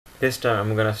this time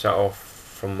I'm gonna start off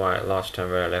from my last time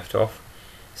where I left off.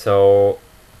 So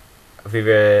we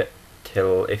were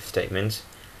till if statements,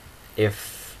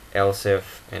 if, else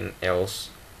if, and else,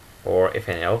 or if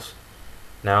and else.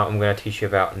 Now I'm gonna teach you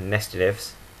about nested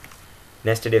ifs.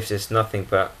 Nested ifs is nothing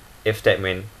but if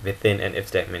statement within an if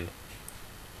statement.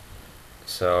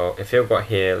 So if you've got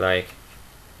here like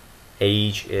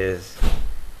age is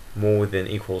more than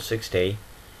equals 60,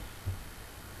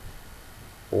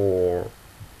 or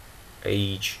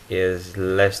age is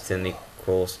less than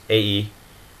equals 80,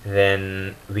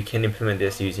 then we can implement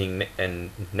this using a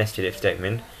nested if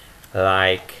statement.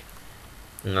 Like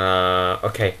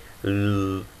okay,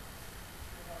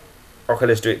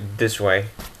 let's do it this way.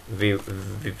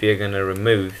 We're gonna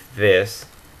remove this,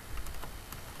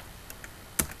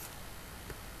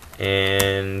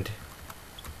 and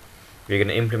we're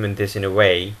gonna implement this in a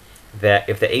way that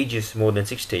if the age is more than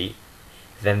 60,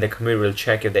 then the commit will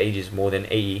check if the age is more than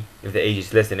 80. If the age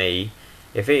is less than 80,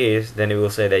 if it is, then it will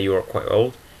say that you are quite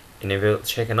old, and it will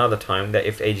check another time that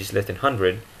if the age is less than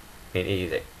 100, and it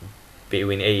is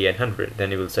between 80 and 100,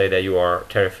 then it will say that you are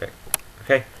terrific.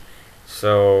 Okay,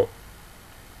 so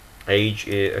age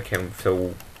is okay.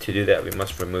 So to do that, we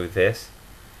must remove this.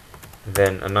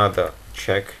 Then another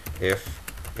check if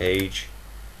age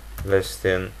less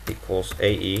than equals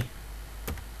 80,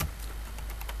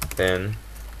 then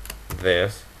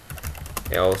this,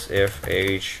 else if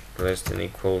age less than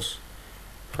equals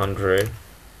 100.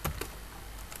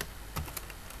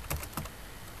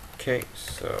 Okay,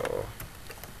 so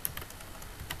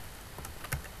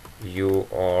you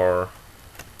are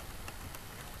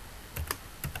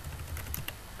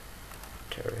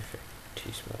terrific.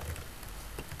 T small.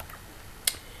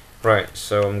 Right,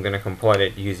 so I'm gonna compile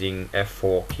it using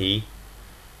F4 key.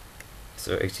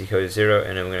 So execute 0,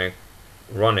 and I'm gonna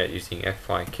run it using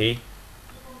F5 key.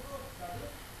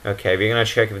 Okay, we're gonna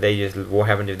check if the age is, what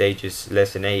happened if the age is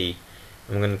less than 80.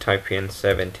 I'm gonna type in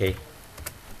 70.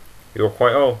 You're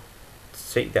quite old.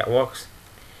 See, that works.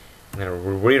 I'm gonna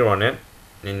rerun it,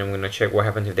 and I'm gonna check what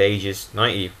happens if the age is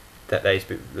 90. That is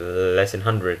less than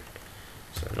 100.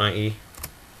 So 90.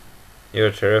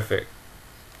 You're terrific.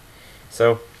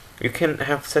 So you can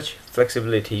have such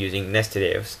flexibility using nested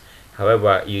ifs.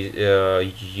 However,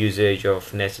 usage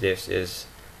of nested ifs is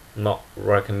not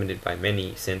recommended by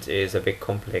many, since it is a bit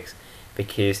complex.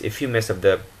 Because if you mess up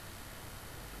the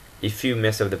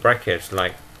brackets,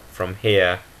 like from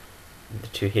here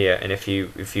to here, and if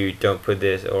you don't put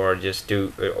this, or just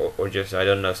do, or just, I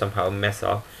don't know, somehow mess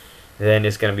up, then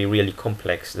it's gonna be really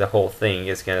complex. The whole thing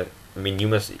is gonna, I mean, you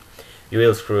will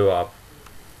screw up.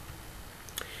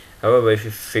 However, if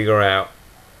you figure out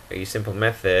a simple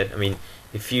method, I mean,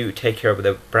 if you take care of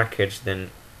the brackets,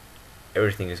 then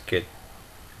everything is good.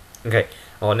 Okay,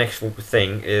 our next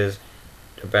thing is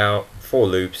about for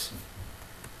loops.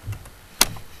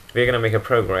 We're gonna make a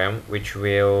program which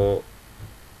will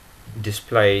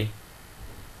display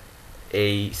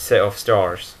a set of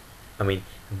stars. I mean,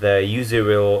 the user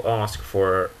will ask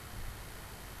for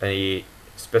a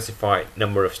specified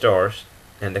number of stars,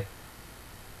 and the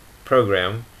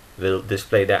program will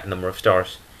display that number of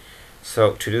stars.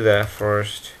 So to do that,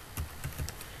 first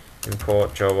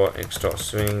import java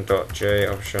x.swing.j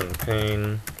option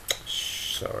pane,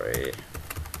 sorry,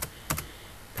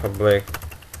 public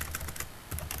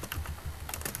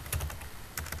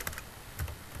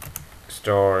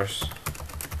stars,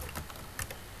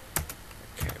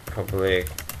 okay, public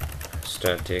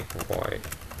static void.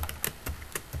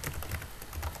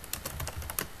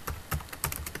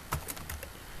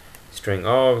 String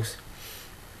args.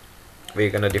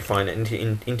 We're gonna define an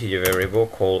integer variable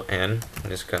called n,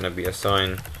 and it's gonna be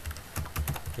assigned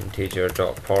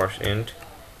integer.parseInt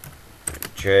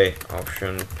j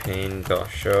option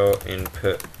pane.show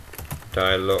input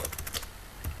dialog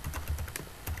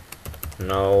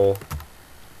null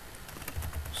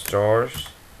stars.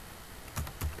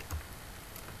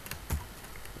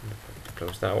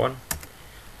 Close that one.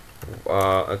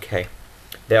 Okay,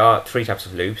 there are three types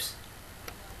of loops.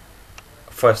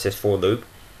 First is for loop.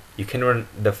 You can run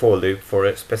the for loop for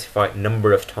a specified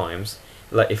number of times.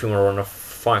 Like if you want to run a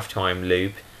 5-time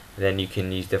loop, then you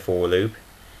can use the for loop.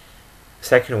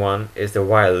 Second one is the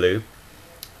while loop.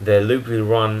 The loop will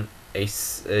run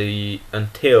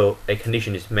until a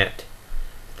condition is met.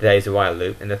 That is a while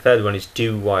loop. And the third one is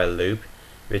do while loop,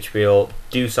 which will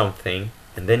do something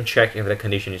and then check if the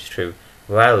condition is true.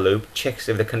 While loop checks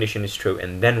if the condition is true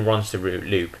and then runs the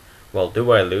loop, while do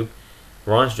while loop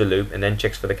runs the loop and then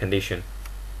checks for the condition.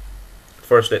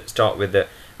 First, let's start with the,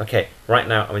 okay, right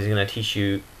now I'm just going to teach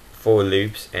you for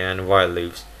loops and while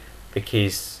loops,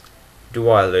 because do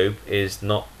while loop is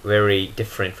not very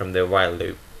different from the while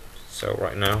loop. So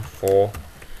right now 4.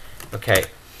 Okay.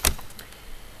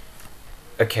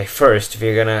 Okay, first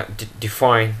we're gonna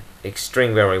define a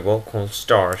string variable called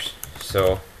stars.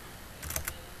 So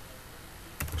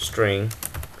string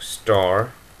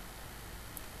star,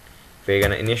 we're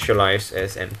gonna initialize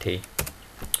as empty.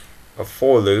 A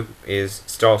for loop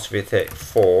starts with a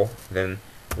for, then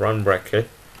run bracket,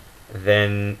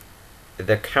 then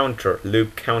the counter,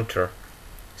 loop counter.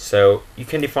 So you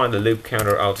can define the loop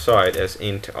counter outside as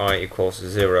int I equals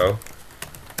 0,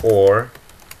 or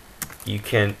you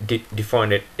can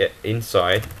define it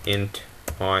inside int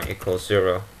I equals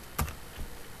 0,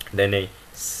 then a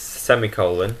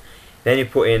semicolon, then you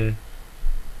put in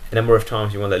a number of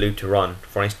times you want the loop to run.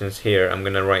 For instance, here I'm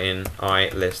gonna write in I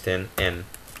less than n.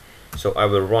 So I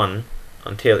will run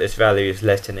until its value is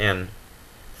less than n.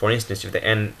 For instance, if the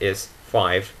n is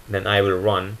 5, then I will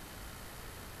run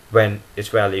when its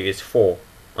value is 4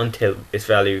 until its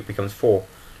value becomes 4.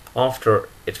 After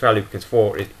its value becomes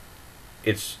 4,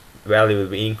 its value will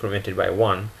be incremented by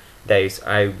 1. That is,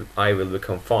 I will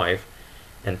become 5.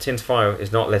 And since 5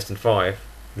 is not less than 5,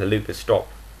 the loop is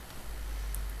stopped.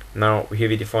 Now here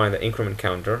we define the increment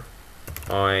counter.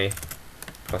 I++.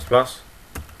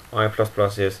 I++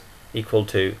 is equal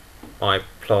to I++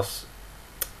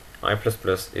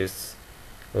 is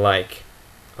like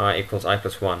I equals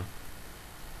I+1.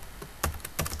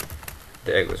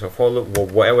 So for loop,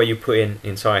 whatever you put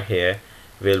inside here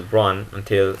will run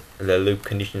until the loop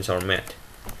conditions are met.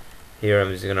 Here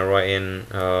I'm just gonna write in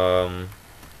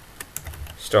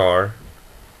star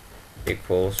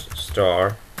equals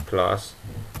star plus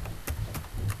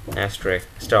asterisk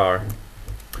star.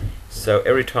 So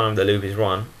every time the loop is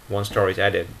run, 1 star is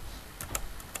added.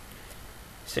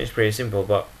 Seems pretty simple,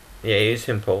 but yeah, it is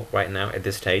simple right now at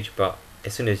this stage, but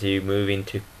as soon as you move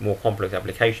into more complex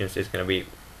applications, it's going to be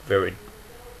very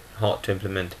hard to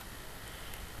implement.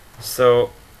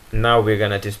 So now we're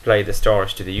going to display the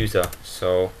stars to the user.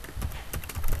 So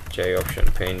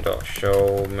JOption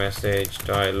pane.show message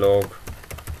dialog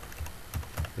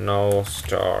null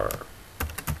star.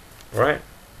 Right?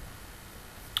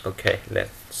 Okay,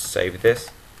 let's save this.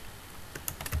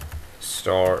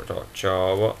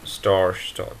 Star.java,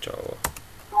 stars.java.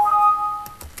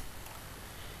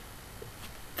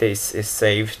 This is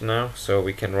saved now, so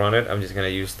we can run it. I'm just going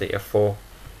to use the F4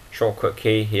 shortcut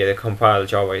key. Here the compile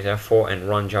Java is F4 and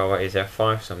run Java is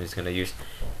F5, so I'm just going to use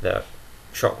the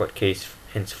shortcut keys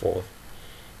henceforth.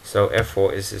 So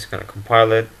F4 is just going to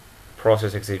compile it.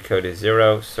 Process execute code is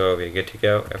 0, so we're good to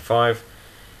go. F5.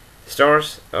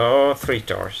 Stars, 3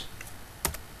 stars.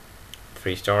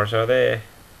 3 stars are there.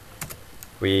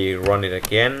 We run it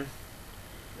again.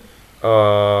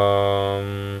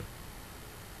 2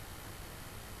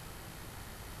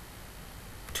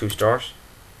 stars.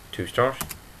 2 stars.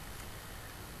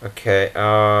 Okay,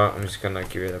 I'm just gonna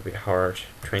give it a bit hard.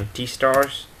 20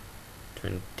 stars.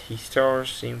 20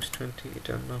 stars seems 20, I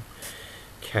don't know.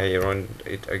 Okay, run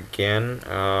it again.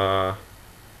 Okay,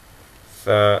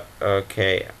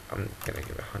 I'm gonna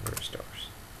give it 100 stars.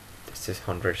 This is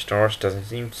 100 stars, doesn't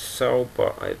seem so,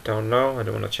 but I don't know, I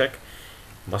don't want to check.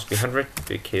 Must be 100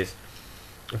 because,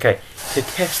 okay, to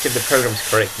test if the program is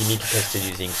correct, you need to test it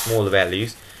using smaller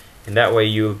values, and that way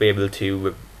you'll be able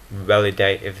to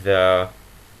validate if the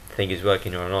thing is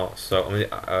working or not. So,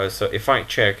 so if I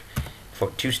check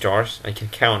for 2 stars, I can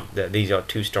count that these are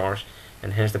 2 stars,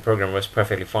 and hence the program works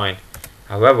perfectly fine.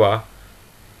 However,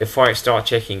 if I start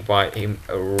checking by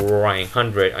writing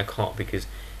 100, I can't because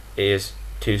it is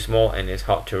too small and it's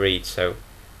hard to read, so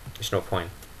there's no point.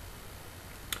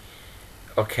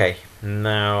 Okay,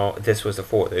 now this was the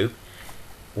for loop.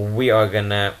 We are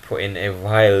gonna put in a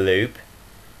while loop.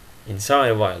 Inside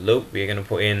a while loop, we're gonna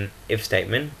put in if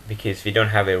statement because we don't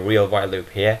have a real while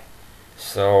loop here.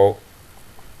 So,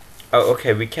 oh,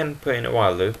 okay, we can put in a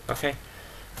while loop. Okay,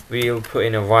 we'll put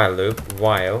in a while loop.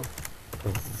 While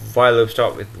loop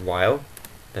start with while,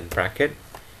 then bracket,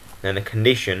 then a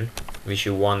condition which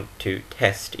you want to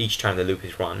test each time the loop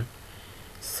is run.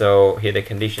 So here the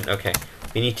condition, okay,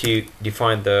 we need to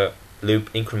define the loop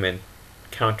increment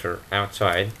counter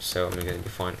outside. So I'm going to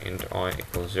define int I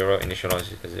equals 0,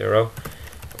 initialize it as 0,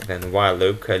 then while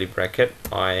loop curly bracket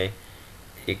I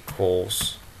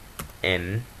equals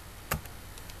n.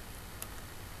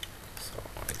 So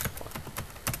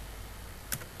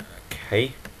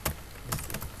okay,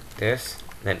 this,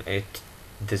 then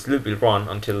this loop will run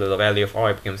until the value of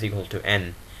I becomes equal to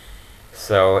n.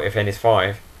 So if n is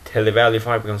 5, till the value of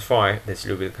I becomes 5, this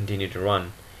loop will continue to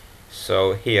run.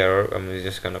 So here I'm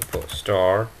just gonna put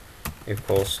star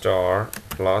equals star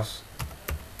plus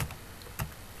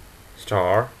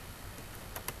star,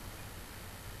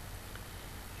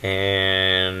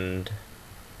 and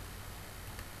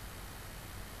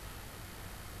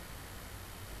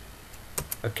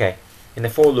Okay, in the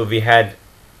for loop we had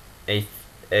a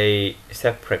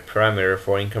separate parameter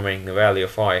for incrementing the value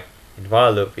of I. In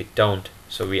while loop we don't,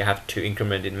 so we have to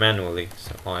increment it manually.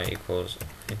 So I equals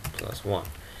I plus 1.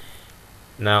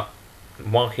 Now,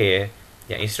 one here,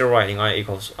 yeah, instead of writing I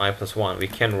equals I plus 1, we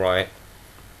can write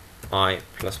I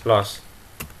plus plus.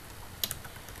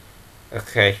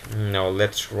 Okay, now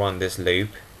let's run this loop.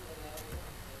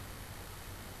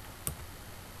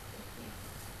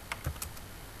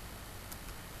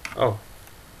 Oh.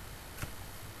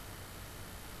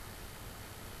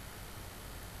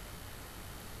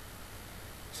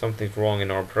 Something's wrong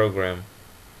in our program.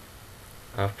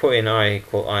 I've put in I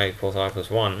equals I plus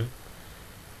 1,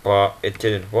 but it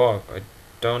didn't work. I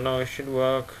don't know if it should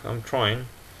work. I'm trying.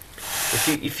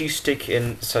 If you stick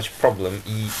in such problem,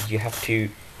 you have to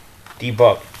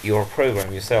debug your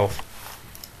program yourself.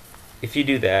 If you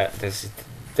do that,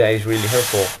 that is really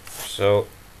helpful. So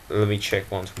let me check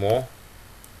once more.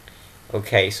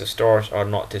 Okay, so stars are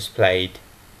not displayed.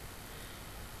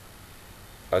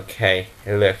 Okay,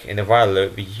 look, in the while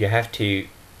loop you have to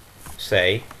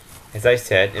say, as I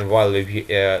said, in while loop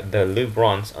the loop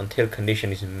runs until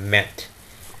condition is met.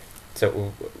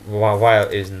 So while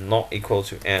is not equal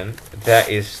to n, that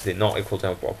is the not equal to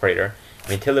operator.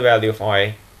 Until the value of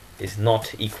I is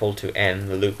not equal to n,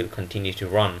 the loop will continue to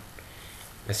run.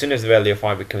 As soon as the value of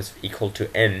I becomes equal to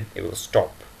n, it will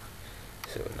stop.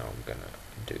 So now I'm gonna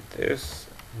do this,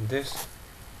 this,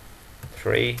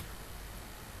 3,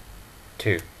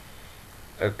 2.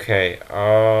 Okay.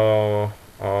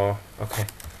 Okay.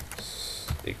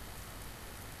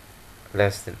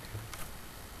 Less than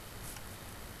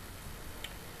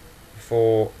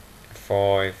 4,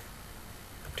 5,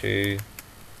 2,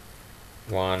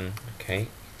 1. Okay.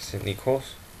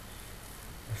 Equals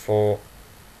 4,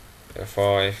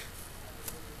 5,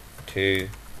 2,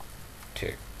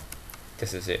 2.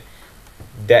 This is it.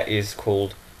 That is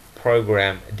called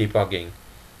program debugging.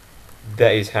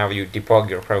 That is how you debug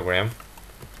your program.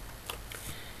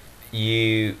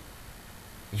 You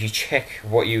check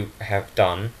what you have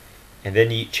done, and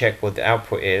then you check what the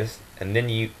output is, and then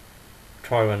you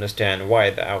try to understand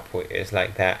why the output is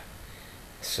like that.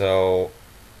 So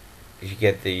you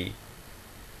get the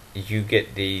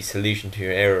solution to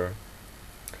your error.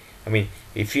 I mean,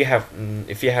 if you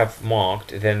have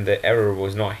marked, then the error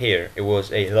was not here. It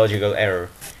was a logical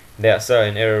error. There are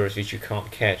certain errors which you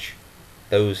can't catch.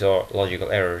 Those are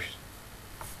logical errors.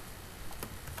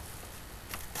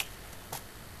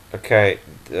 Okay,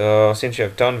 since you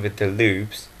have done with the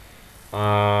loops,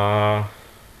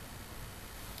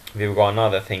 we've got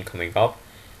another thing coming up.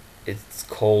 It's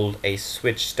called a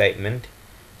switch statement.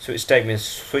 Switch statement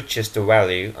switches the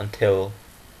value until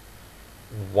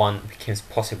 1 becomes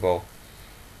possible.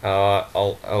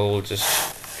 I'll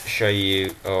just show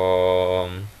you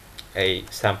a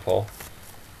sample.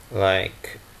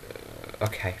 Like,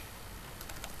 okay,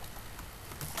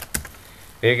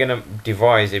 we're gonna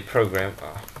devise a program.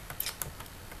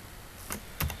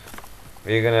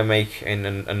 We're gonna make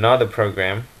another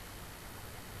program,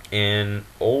 and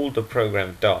all the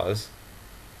program does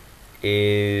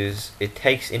is it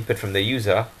takes input from the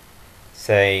user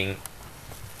saying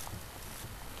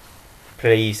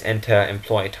please enter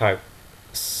employee type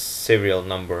serial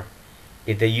number.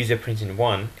 If the user prints in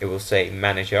 1, it will say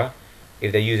manager.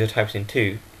 If the user types in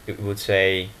 2, it would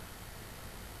say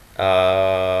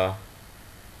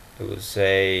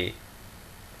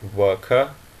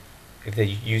worker. If the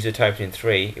user types in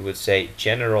 3, it would say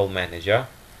general manager.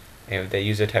 And if the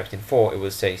user types in 4, it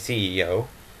would say CEO.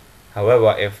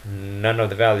 However, if none of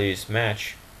the values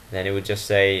match, then it would just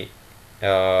say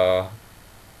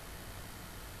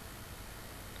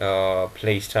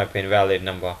please type in valid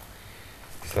number.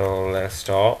 So let's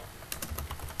start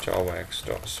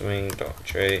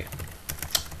javax.swing.j.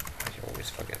 I always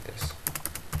forget this.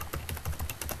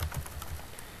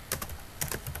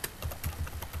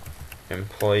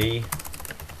 Employee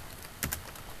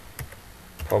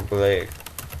public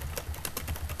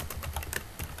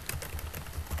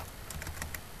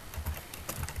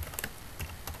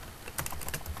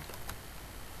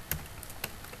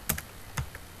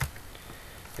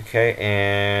okay,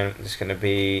 and it's gonna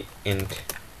be int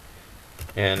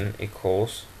n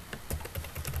equals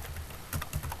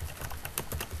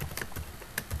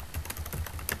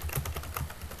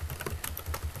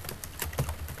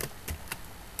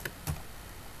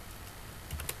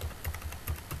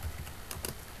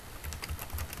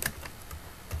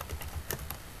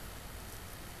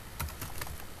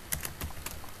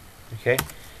okay,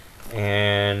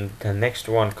 and the next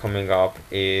one coming up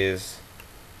is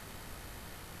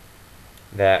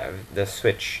the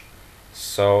switch.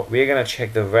 So we're gonna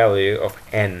check the value of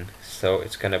n. So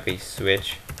it's gonna be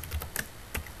switch.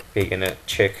 We're gonna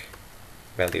check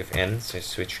value of n. So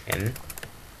switch n.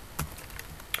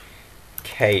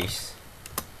 Case.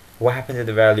 What happens if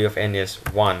the value of n is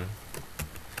 1?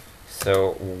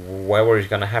 So whatever is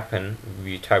gonna happen,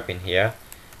 you type in here,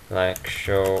 like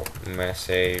show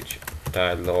message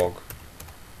dialog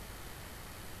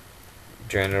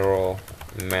general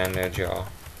manager.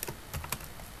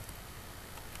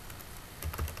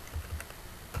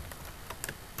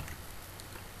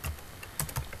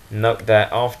 Note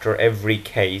that after every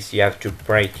case you have to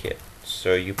break it.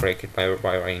 So you break it by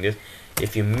writing this.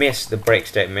 If you miss the break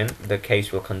statement, the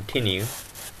case will continue,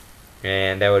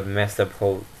 and that would mess up the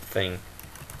whole thing.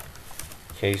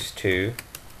 Case 2,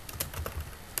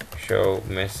 show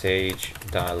message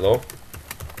dialog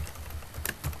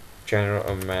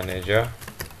general manager.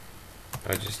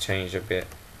 I'll just change a bit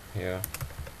here.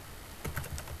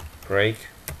 Break.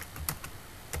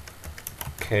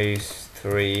 Case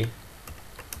 3,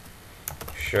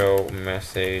 show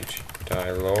message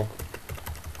dialog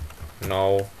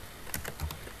null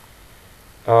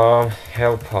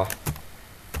helper.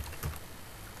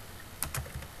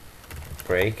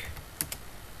 Break.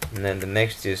 And then the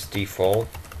next is default.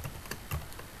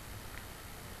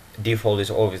 Default is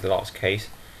always the last case.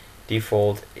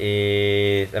 Default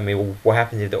is, I mean, what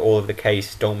happens if all of the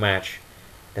cases don't match?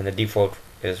 Then the default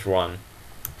is run.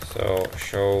 So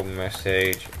show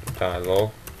message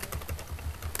dialog.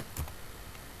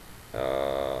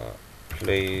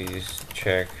 Please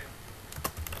check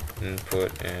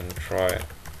input and try it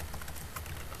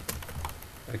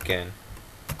again.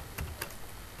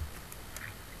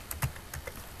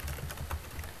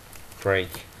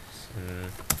 Break.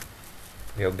 And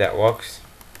we hope that works.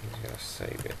 I'm just gonna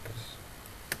save it.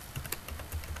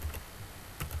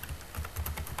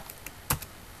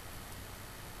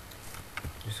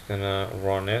 Just gonna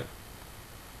run it.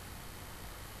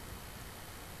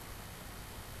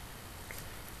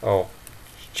 Oh,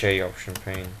 J option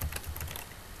pane.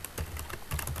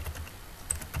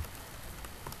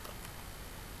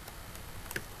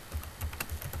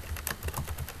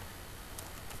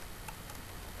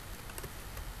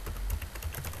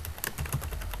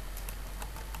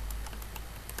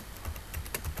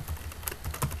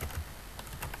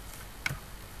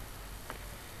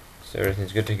 So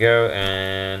everything's good to go,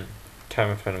 and time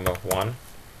of number 1,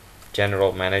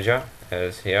 general manager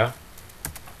is here.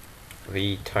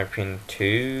 We type in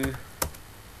 2,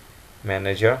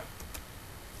 manager.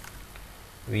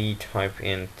 We type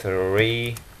in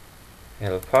 3,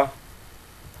 helper.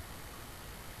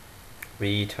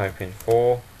 We type in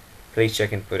 4, please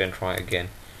check input and try again.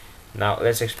 Now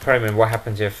let's experiment what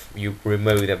happens if you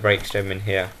remove the break statement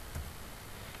here.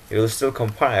 It will still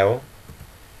compile,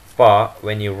 but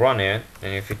when you run it,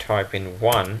 and if you type in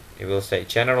 1, it will say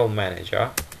general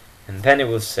manager, and then it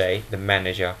will say the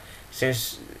manager.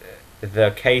 Since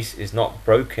the case is not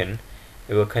broken,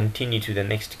 it will continue to the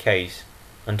next case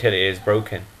until it is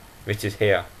broken, which is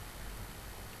here.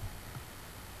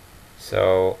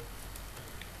 So,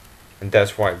 and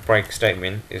that's why break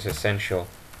statement is essential.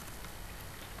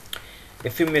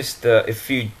 If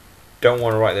you don't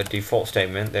want to write the default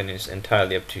statement, then it's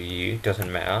entirely up to you,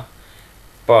 doesn't matter.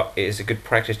 But it is a good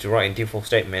practice to write a default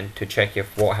statement to check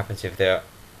if what happens if the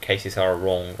cases are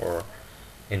wrong or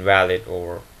invalid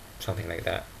or something like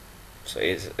that. So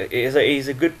it is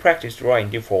a good practice to write a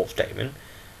default statement,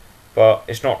 but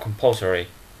it's not compulsory.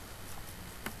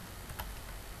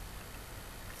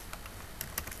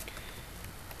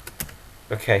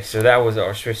 Okay, so that was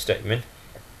our switch statement.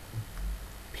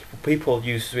 People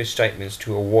use switch statements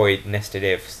to avoid nested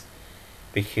ifs,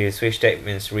 because switch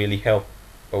statements really help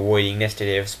avoiding nested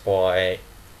ifs by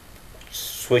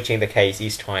switching the case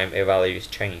each time a value is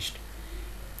changed.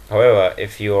 However,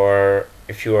 if you are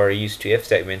used to if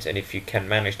statements, and if you can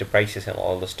manage the braces and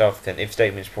all the stuff, then if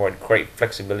statements provide great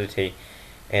flexibility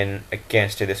and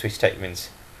against the switch statements.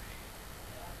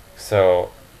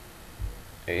 So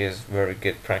it is very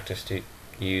good practice to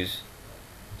use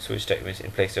switch statements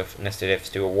in place of nested ifs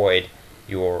to avoid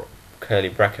your curly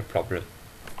bracket problem.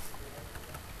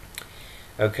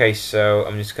 Okay, so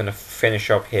I'm just gonna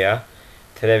finish up here.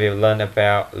 Today we've learned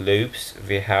about loops,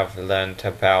 we have learned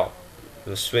about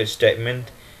the switch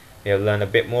statement, we have learned a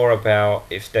bit more about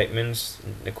if statements,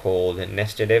 they're called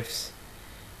nested ifs,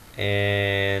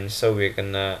 and so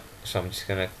I'm just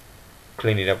gonna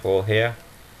clean it up all here.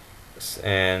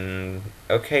 And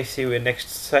okay, see you in the next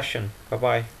session. Bye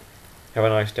bye. Have a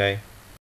nice day.